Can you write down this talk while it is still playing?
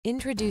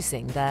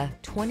Introducing the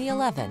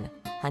 2011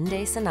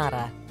 Hyundai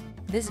Sonata.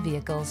 This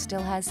vehicle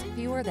still has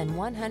fewer than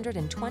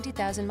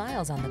 120,000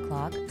 miles on the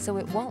clock, so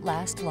it won't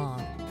last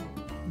long.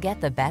 Get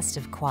the best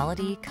of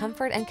quality,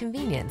 comfort, and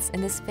convenience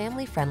in this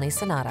family-friendly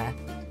Sonata.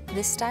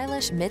 This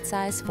stylish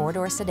midsize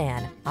four-door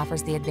sedan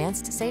offers the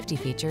advanced safety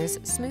features,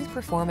 smooth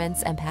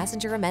performance, and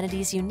passenger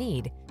amenities you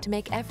need to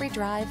make every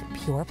drive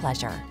pure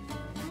pleasure.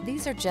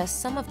 These are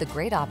just some of the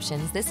great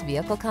options this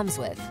vehicle comes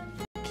with: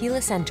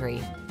 keyless entry,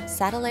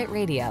 satellite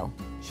radio,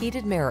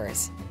 heated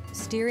mirrors,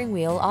 steering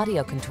wheel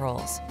audio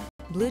controls,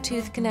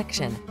 Bluetooth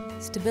connection,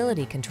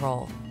 stability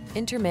control,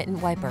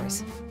 intermittent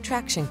wipers,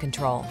 traction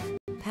control,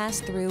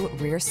 pass-through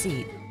rear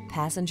seat,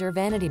 passenger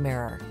vanity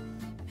mirror.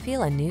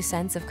 Feel a new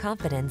sense of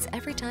confidence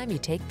every time you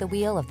take the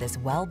wheel of this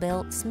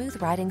well-built,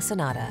 smooth-riding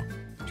Sonata.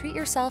 Treat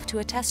yourself to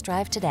a test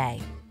drive today.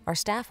 Our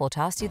staff will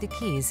toss you the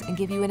keys and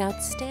give you an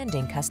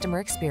outstanding customer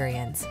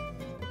experience.